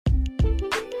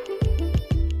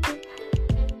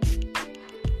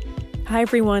Hi,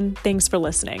 everyone. Thanks for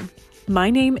listening. My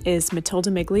name is Matilda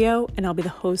Miglio, and I'll be the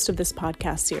host of this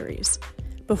podcast series.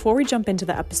 Before we jump into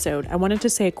the episode, I wanted to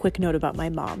say a quick note about my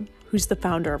mom, who's the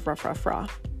founder of Ruff Ruff Raw.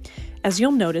 As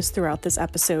you'll notice throughout this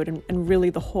episode and really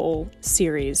the whole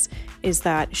series, is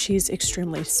that she's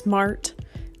extremely smart,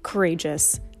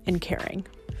 courageous, and caring.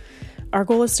 Our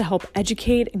goal is to help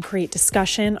educate and create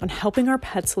discussion on helping our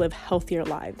pets live healthier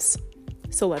lives.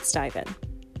 So let's dive in.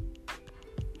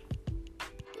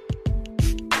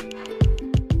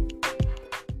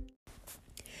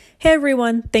 Hey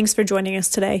everyone, thanks for joining us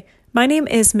today. My name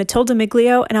is Matilda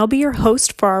Miglio, and I'll be your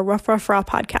host for our Ruff Ruff Raw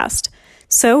podcast.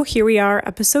 So here we are,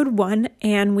 episode 1,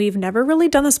 and we've never really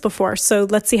done this before, so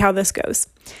let's see how this goes.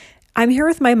 I'm here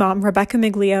with my mom, Rebecca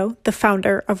Miglio, the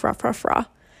founder of Ruff Ruff Raw.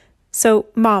 So,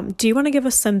 Mom, do you want to give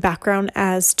us some background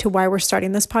as to why we're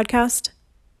starting this podcast?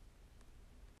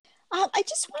 I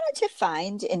just wanted to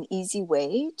find an easy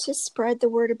way to spread the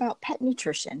word about pet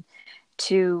nutrition,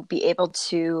 to be able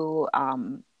to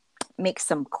make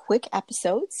some quick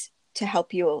episodes to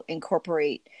help you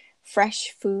incorporate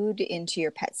fresh food into your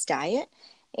pet's diet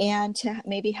and to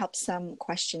maybe help some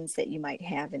questions that you might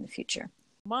have in the future.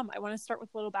 Mom, I want to start with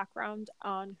a little background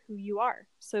on who you are.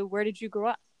 So where did you grow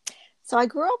up? So I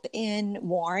grew up in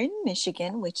Warren,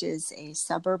 Michigan, which is a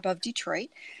suburb of Detroit,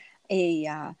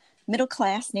 a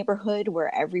middle-class neighborhood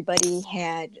where everybody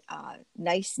had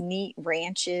nice, neat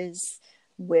ranches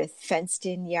with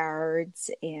fenced-in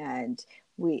yards, and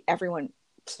everyone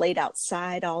played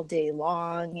outside all day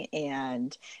long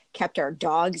and kept our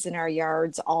dogs in our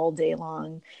yards all day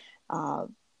long.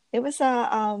 It was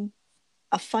a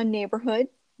fun neighborhood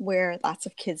where lots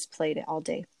of kids played all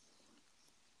day.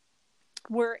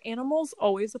 Were animals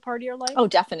always a part of your life? Oh,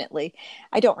 definitely.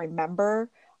 I don't remember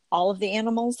all of the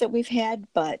animals that we've had,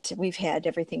 but we've had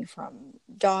everything from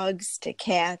dogs to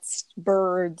cats,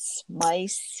 birds,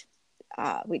 mice.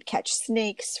 We'd catch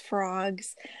snakes,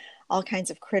 frogs, all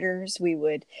kinds of critters. We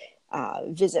would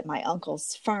visit my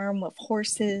uncle's farm with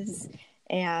horses,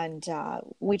 and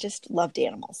we just loved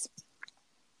animals.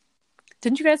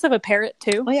 Didn't you guys have a parrot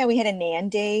too? Oh yeah, we had a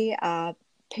Nanday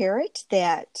parrot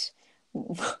that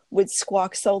would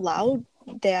squawk so loud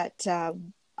that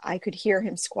I could hear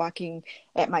him squawking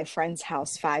at my friend's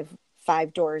house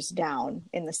five doors down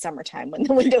in the summertime when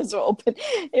the windows were open.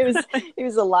 It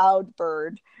was a loud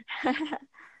bird.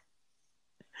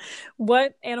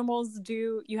 What animals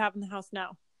do you have in the house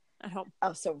now at home?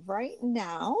 Oh, so right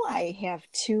now I have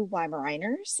 2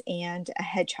 Weimaraners and a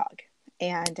hedgehog.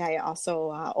 And I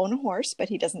also own a horse, but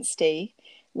he doesn't stay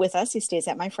with us. He stays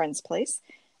at my friend's place.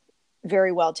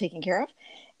 Very well taken care of.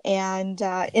 And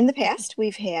in the past,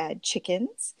 we've had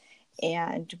chickens,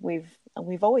 and we've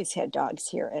always had dogs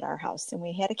here at our house. And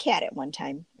we had a cat at one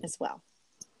time as well.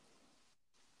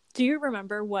 Do you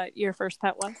remember what your first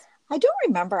pet was? I don't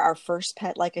remember our first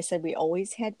pet. Like I said, we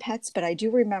always had pets, but I do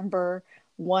remember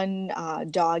one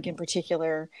dog in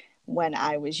particular when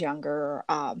I was younger.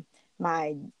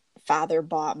 My father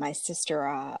bought my sister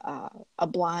a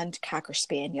blonde Cocker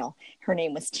Spaniel. Her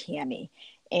name was Tammy.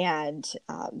 And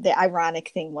the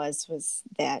ironic thing was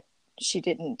that she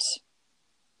didn't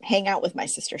hang out with my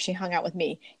sister. She hung out with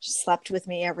me. She slept with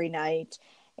me every night.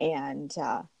 And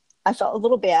I felt a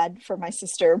little bad for my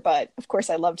sister, but of course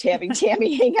I loved having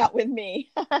Tammy hang out with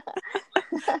me.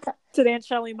 Did Aunt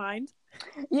Shelley mind?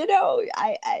 You know,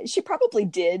 she probably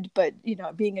did, but you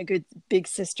know, being a good big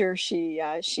sister, she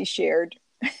shared.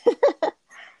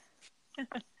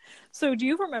 So do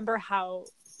you remember how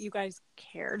you guys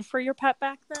cared for your pet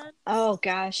back then? Oh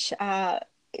gosh.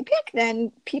 Back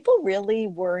then people really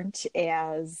weren't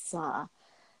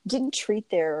didn't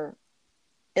treat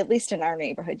at least in our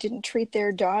neighborhood, didn't treat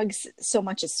their dogs so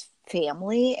much as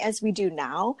family as we do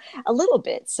now. A little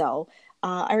bit. So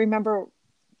I remember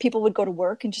people would go to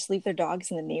work and just leave their dogs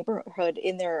in the neighborhood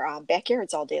in their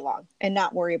backyards all day long and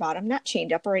not worry about them, not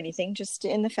chained up or anything, just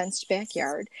in the fenced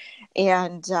backyard.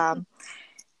 And,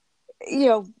 you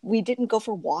know, we didn't go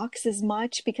for walks as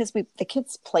much because the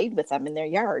kids played with them in their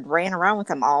yard, ran around with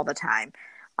them all the time.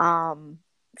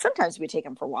 Sometimes we take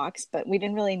them for walks, but we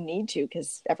didn't really need to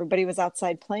because everybody was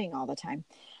outside playing all the time.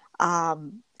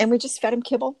 And we just fed them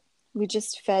kibble. We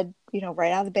just fed, you know,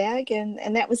 right out of the bag,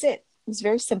 and that was it. It was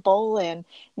very simple, and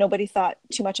nobody thought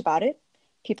too much about it.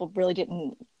 People really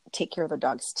didn't take care of their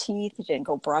dog's teeth. Didn't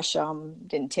go brush them.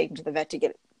 Didn't take them to the vet to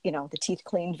get, you know, the teeth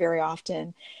cleaned very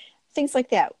often. Things like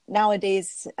that.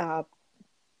 Nowadays,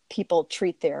 people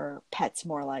treat their pets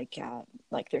more like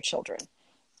their children.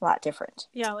 A lot different.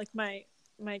 Yeah, like my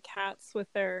cats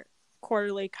with their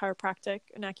quarterly chiropractic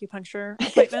and acupuncture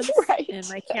appointments Right. in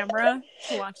my camera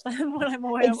to watch them when I'm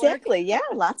away at work. Exactly. Yeah,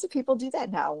 lots of people do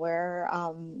that now, where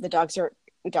the dogs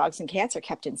and cats are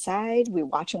kept inside. We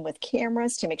watch them with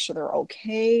cameras to make sure they're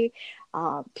okay.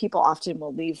 People often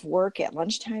will leave work at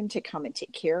lunchtime to come and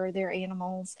take care of their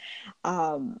animals.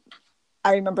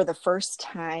 I remember the first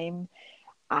time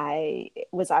I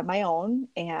was on my own,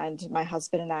 and my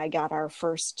husband and I got our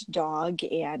first dog,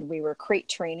 and we were crate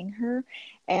training her.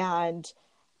 And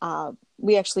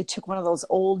we actually took one of those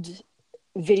old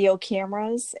video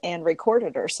cameras and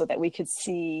recorded her so that we could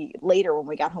see later when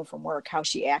we got home from work how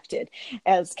she acted,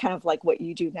 as kind of like what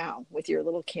you do now with your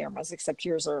little cameras, except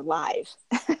yours are live.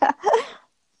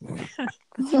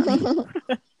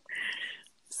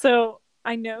 So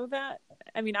I know that,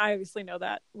 I mean, I obviously know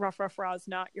that Rough Raw is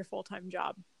not your full-time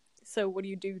job. So what do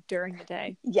you do during the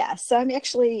day? Yes, so I'm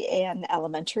actually an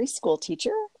elementary school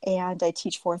teacher, and I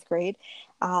teach fourth grade.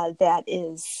 That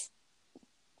is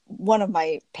one of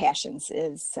my passions,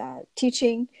 is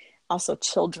teaching, also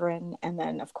children, and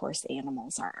then of course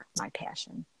animals are my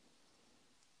passion.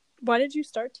 Why did you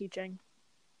start teaching?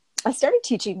 I started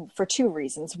teaching for two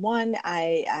reasons. One,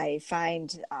 I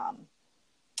find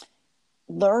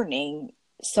learning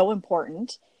so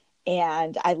important,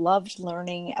 and I loved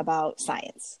learning about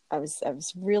science. I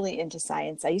was really into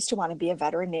science. I used to want to be a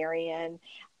veterinarian,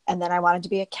 and then I wanted to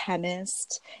be a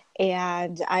chemist,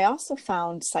 and I also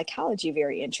found psychology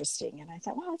very interesting. And I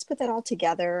thought, well, let's put that all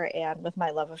together, and with my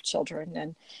love of children,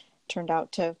 and turned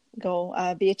out to go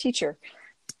be a teacher.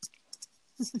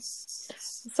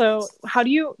 So how do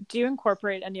you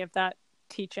incorporate any of that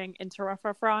teaching into Rough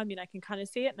Raw? I mean, I can kind of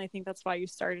see it, and I think that's why you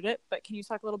started it, but can you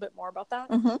talk a little bit more about that?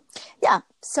 Mm-hmm. Yeah,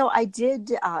 so I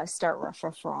did start Rough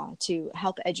Raw to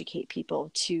help educate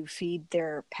people to feed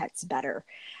their pets better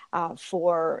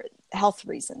for health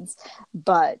reasons.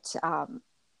 But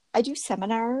I do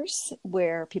seminars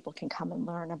where people can come and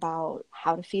learn about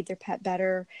how to feed their pet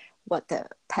better, what the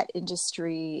pet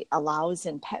industry allows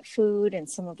in pet food, and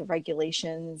some of the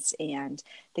regulations and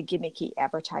the gimmicky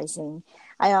advertising.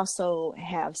 I also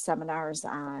have seminars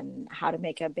on how to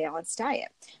make a balanced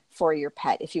diet for your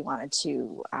pet if you wanted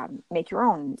to make your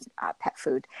own pet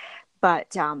food.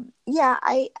 But yeah,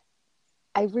 I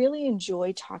really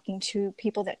enjoy talking to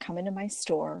people that come into my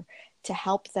store to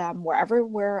help them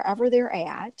wherever they're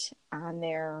at on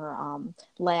their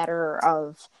ladder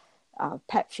of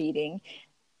pet feeding,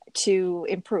 to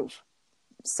improve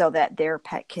so that their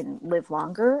pet can live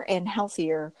longer and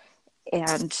healthier,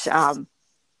 and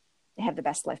have the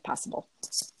best life possible.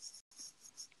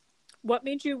 What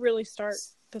made you really start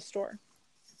the store?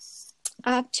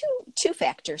 Two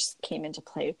factors came into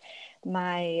play.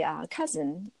 My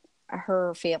cousin,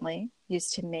 her family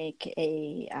used to make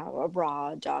a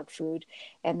raw dog food,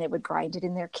 and they would grind it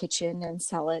in their kitchen and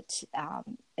sell it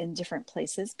in different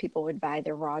places. People would buy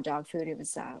their raw dog food. It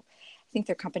was, I think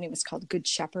their company was called Good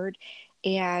Shepherd.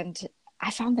 And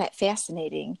I found that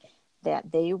fascinating,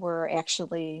 that they were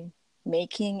actually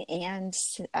making and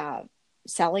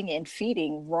selling and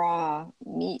feeding raw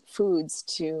meat foods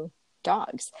to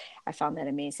dogs. I found that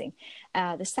amazing.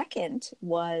 The second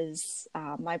was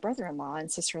my brother-in-law and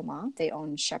sister-in-law. They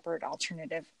own Shepherd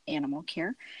Alternative Animal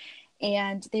Care,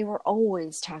 and they were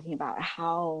always talking about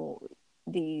how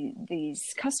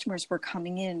these customers were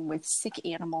coming in with sick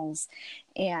animals,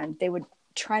 and they would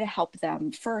try to help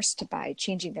them first by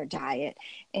changing their diet,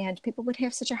 and people would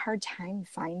have such a hard time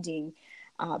finding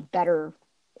better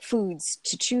foods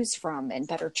to choose from and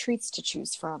better treats to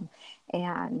choose from.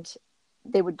 And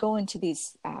they would go into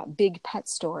these big pet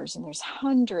stores, and there's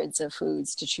hundreds of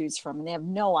foods to choose from, and they have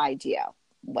no idea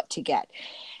what to get.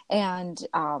 And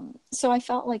so I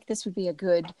felt like this would be a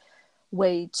good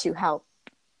way to help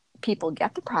people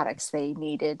get the products they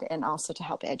needed, and also to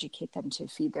help educate them to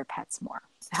feed their pets more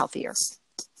healthier.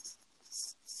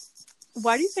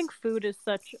 Why do you think food is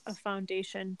such a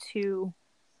foundation to,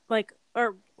 like,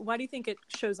 or why do you think it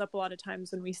shows up a lot of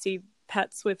times when we see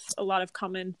pets with a lot of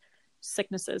common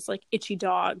sicknesses, like itchy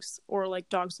dogs, or like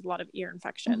dogs with a lot of ear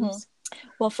infections? Mm-hmm.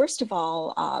 Well, first of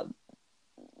all,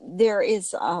 there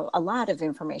is a lot of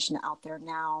information out there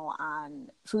now on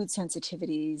food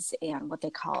sensitivities and what they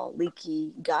call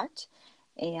leaky gut,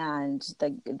 and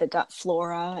the gut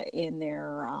flora in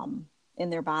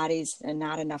their bodies, and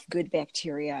not enough good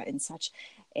bacteria and such.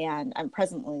 And I'm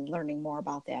presently learning more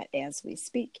about that as we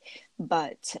speak.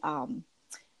 But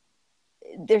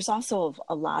there's also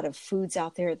a lot of foods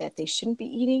out there that they shouldn't be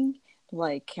eating,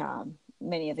 like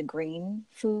many of the green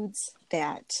foods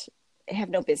that have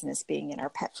no business being in our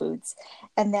pet foods.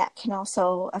 And that can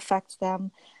also affect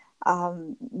them.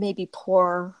 Maybe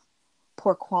poor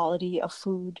poor quality of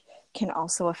food can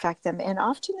also affect them. And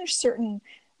often there's certain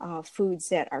foods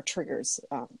that are triggers.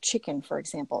 Chicken, for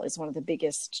example, is one of the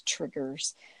biggest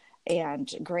triggers,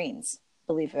 and grains,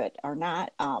 believe it or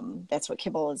not. That's what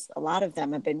kibble is. A lot of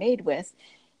them have been made with.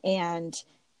 And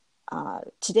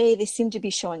today they seem to be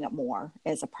showing up more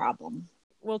as a problem.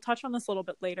 We'll touch on this a little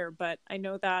bit later, but I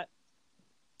know that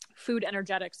food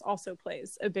energetics also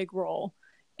plays a big role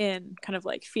in kind of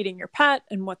like feeding your pet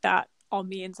and what that all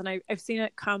means. And I've seen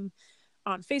it come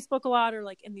on Facebook a lot, or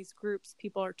like in these groups,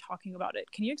 people are talking about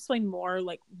it. Can you explain more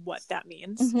like what that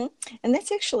means? Mm-hmm. And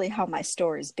that's actually how my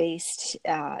store is based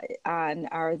on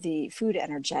are the food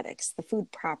energetics, the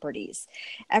food properties.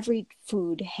 Every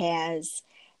food has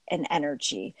an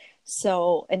energy.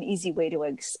 So an easy way to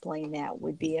explain that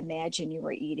would be, imagine you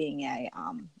were eating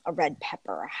a red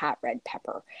pepper, a hot red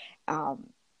pepper.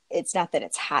 It's not that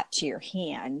it's hot to your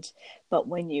hand, but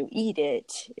when you eat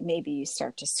it, maybe you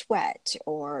start to sweat,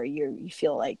 or you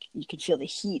feel like you can feel the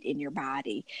heat in your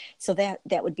body. So that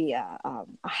would be a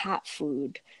hot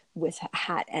food with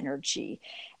hot energy.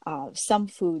 Some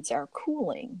foods are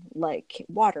cooling, like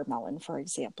watermelon, for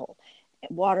example.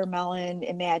 Watermelon,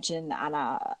 imagine on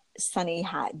a sunny,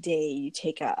 hot day, you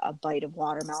take a bite of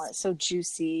watermelon. It's so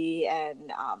juicy,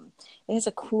 and it has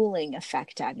a cooling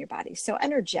effect on your body. So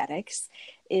energetics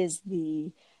is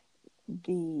the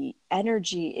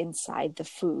energy inside the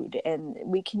food, and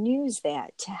we can use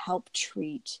that to help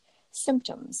treat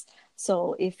symptoms.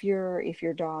 So if your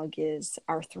dog is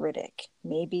arthritic,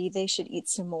 maybe they should eat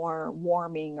some more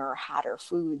warming or hotter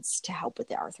foods to help with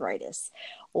the arthritis.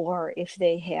 Or if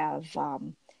they have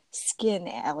skin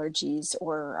allergies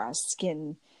or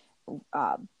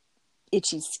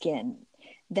itchy skin,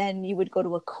 then you would go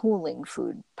to a cooling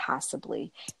food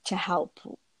possibly to help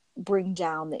bring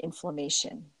down the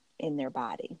inflammation in their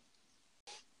body.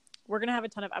 We're going to have a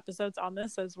ton of episodes on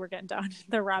this as we're getting down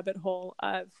the rabbit hole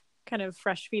of kind of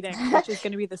fresh feeding, which is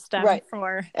going to be the stem right.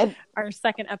 for and, our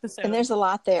second episode. And there's a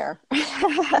lot there.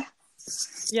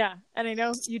 Yeah. And I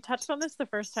know you touched on this the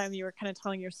first time you were kind of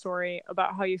telling your story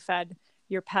about how you fed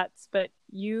your pets, but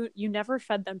you never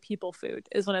fed them people food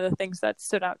is one of the things that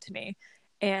stood out to me.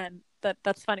 And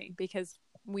that's funny because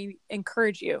we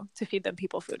encourage you to feed them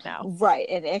people food now. Right.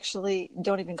 And actually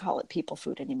don't even call it people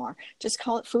food anymore. Just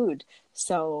call it food.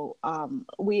 So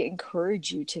we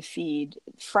encourage you to feed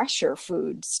fresher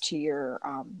foods to your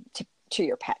to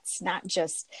your pets, not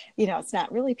just, it's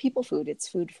not really people food. It's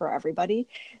food for everybody.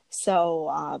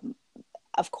 So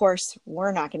of course,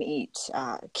 we're not going to eat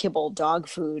kibble dog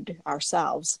food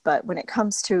ourselves. But when it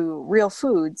comes to real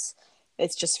foods,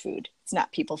 it's just food. It's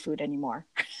not people food anymore.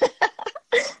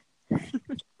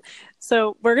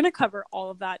 So we're going to cover all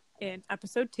of that in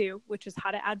episode 2, which is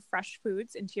how to add fresh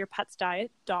foods into your pet's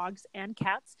diet, dogs and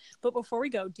cats. But before we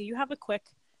go, do you have a quick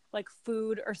like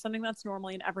food or something that's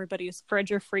normally in everybody's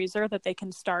fridge or freezer that they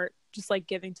can start just like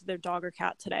giving to their dog or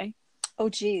cat today? Oh,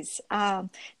 geez.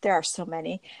 There are so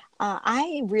many.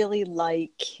 I really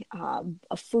like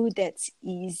a food that's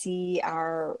easy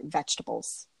are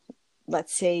vegetables.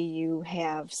 Let's say you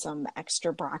have some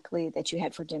extra broccoli that you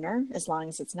had for dinner, as long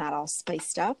as it's not all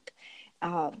spiced up,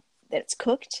 that it's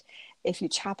cooked. If you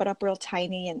chop it up real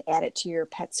tiny and add it to your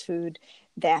pet's food,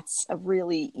 that's a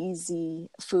really easy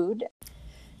food.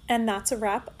 And that's a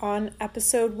wrap on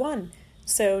episode 1.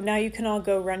 So now you can all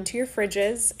go run to your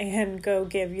fridges and go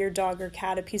give your dog or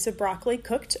cat a piece of broccoli,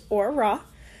 cooked or raw.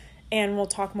 And we'll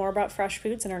talk more about fresh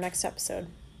foods in our next episode.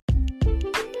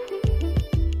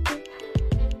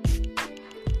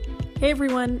 Hey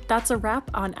everyone, that's a wrap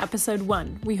on episode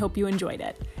 1. We hope you enjoyed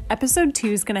it. Episode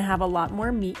 2 is going to have a lot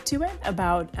more meat to it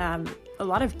about a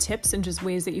lot of tips and just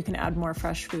ways that you can add more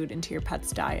fresh food into your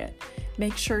pet's diet.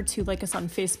 Make sure to like us on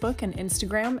Facebook and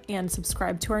Instagram and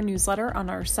subscribe to our newsletter on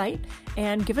our site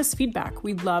and give us feedback.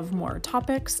 We'd love more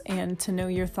topics and to know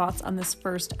your thoughts on this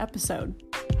first episode.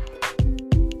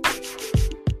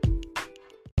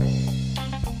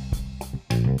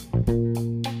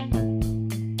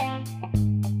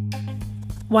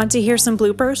 Want to hear some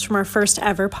bloopers from our first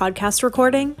ever podcast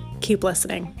recording? Keep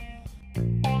listening.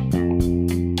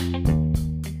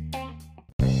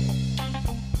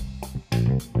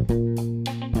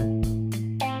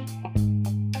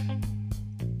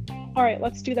 All right,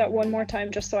 let's do that one more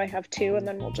time just so I have 2 and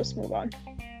then we'll just move on.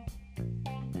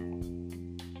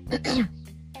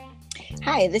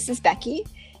 Hi, this is Becky,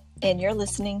 and you're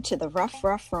listening to the Rough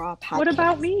Raw podcast. What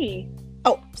about me?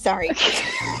 Oh, sorry.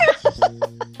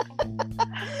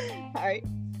 All right.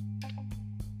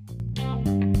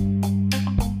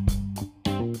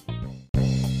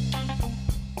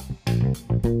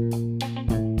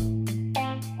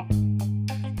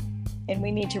 And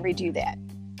we need to redo that.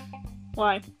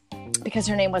 Why? Because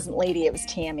her name wasn't Lady, it was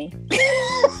Tammy.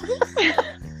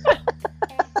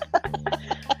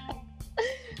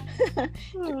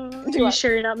 Are you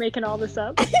sure you're not making all this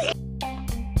up?